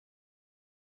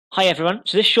Hi everyone.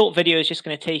 So this short video is just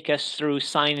going to take us through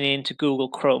signing in to Google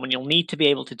Chrome, and you'll need to be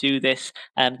able to do this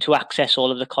to access all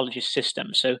of the college's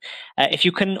systems. So if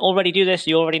you can already do this,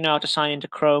 you already know how to sign into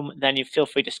Chrome, then you feel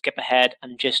free to skip ahead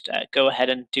and just go ahead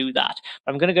and do that.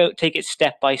 But I'm going to go take it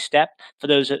step by step for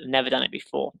those that have never done it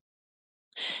before.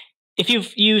 If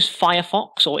you've used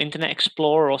Firefox or Internet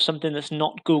Explorer or something that's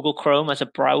not Google Chrome as a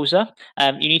browser,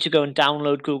 you need to go and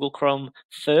download Google Chrome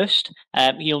first.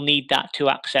 You'll need that to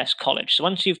access college. So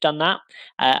once you've done that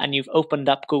and you've opened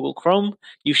up Google Chrome,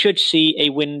 you should see a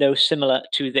window similar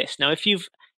to this. Now, if you've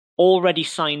already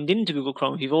signed into Google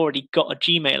Chrome, if you've already got a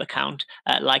Gmail account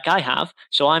like I have,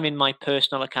 so I'm in my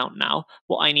personal account now,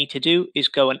 what I need to do is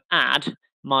go and add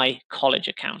my college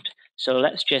account. So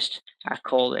let's just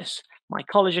call this my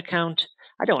college account.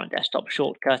 I don't want a desktop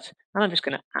shortcut, and I'm just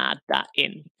going to add that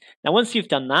in. Now, once you've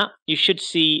done that, you should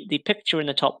see the picture in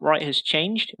the top right has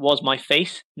changed. It was my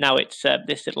face. Now it's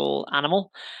this little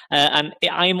animal. And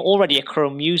I am already a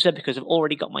Chrome user because I've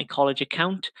already got my college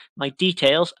account. My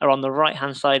details are on the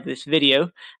right-hand side of this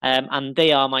video, and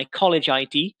they are my college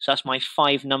ID. So that's my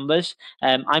 5 numbers.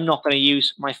 I'm not going to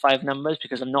use my 5 numbers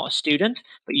because I'm not a student,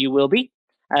 but you will be.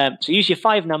 So use your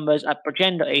 5 numbers at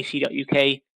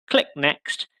brogen.ac.uk. Click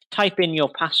next, type in your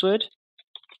password,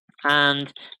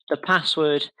 and the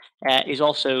password is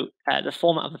also, the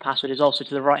format of the password is also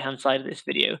to the right hand side of this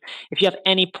video. If you have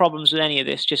any problems with any of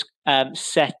this, just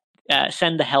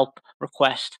send the help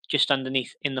request just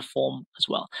underneath in the form as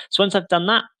well. So once I've done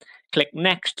that, click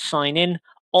next, sign in.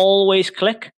 Always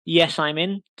click yes, I'm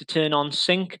in to turn on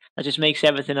sync. That just makes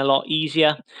everything a lot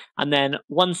easier. And then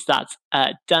once that's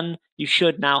done, you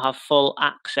should now have full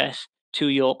access to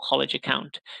your college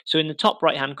account. So in the top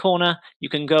right hand corner, you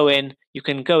can go into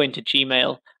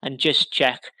Gmail and just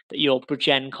check that your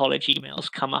Brogen College emails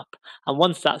come up. And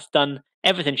once that's done,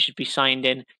 everything should be signed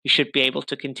in. You should be able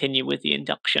to continue with the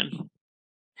induction.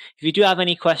 If you do have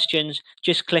any questions,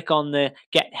 just click on the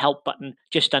Get Help button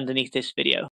just underneath this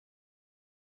video.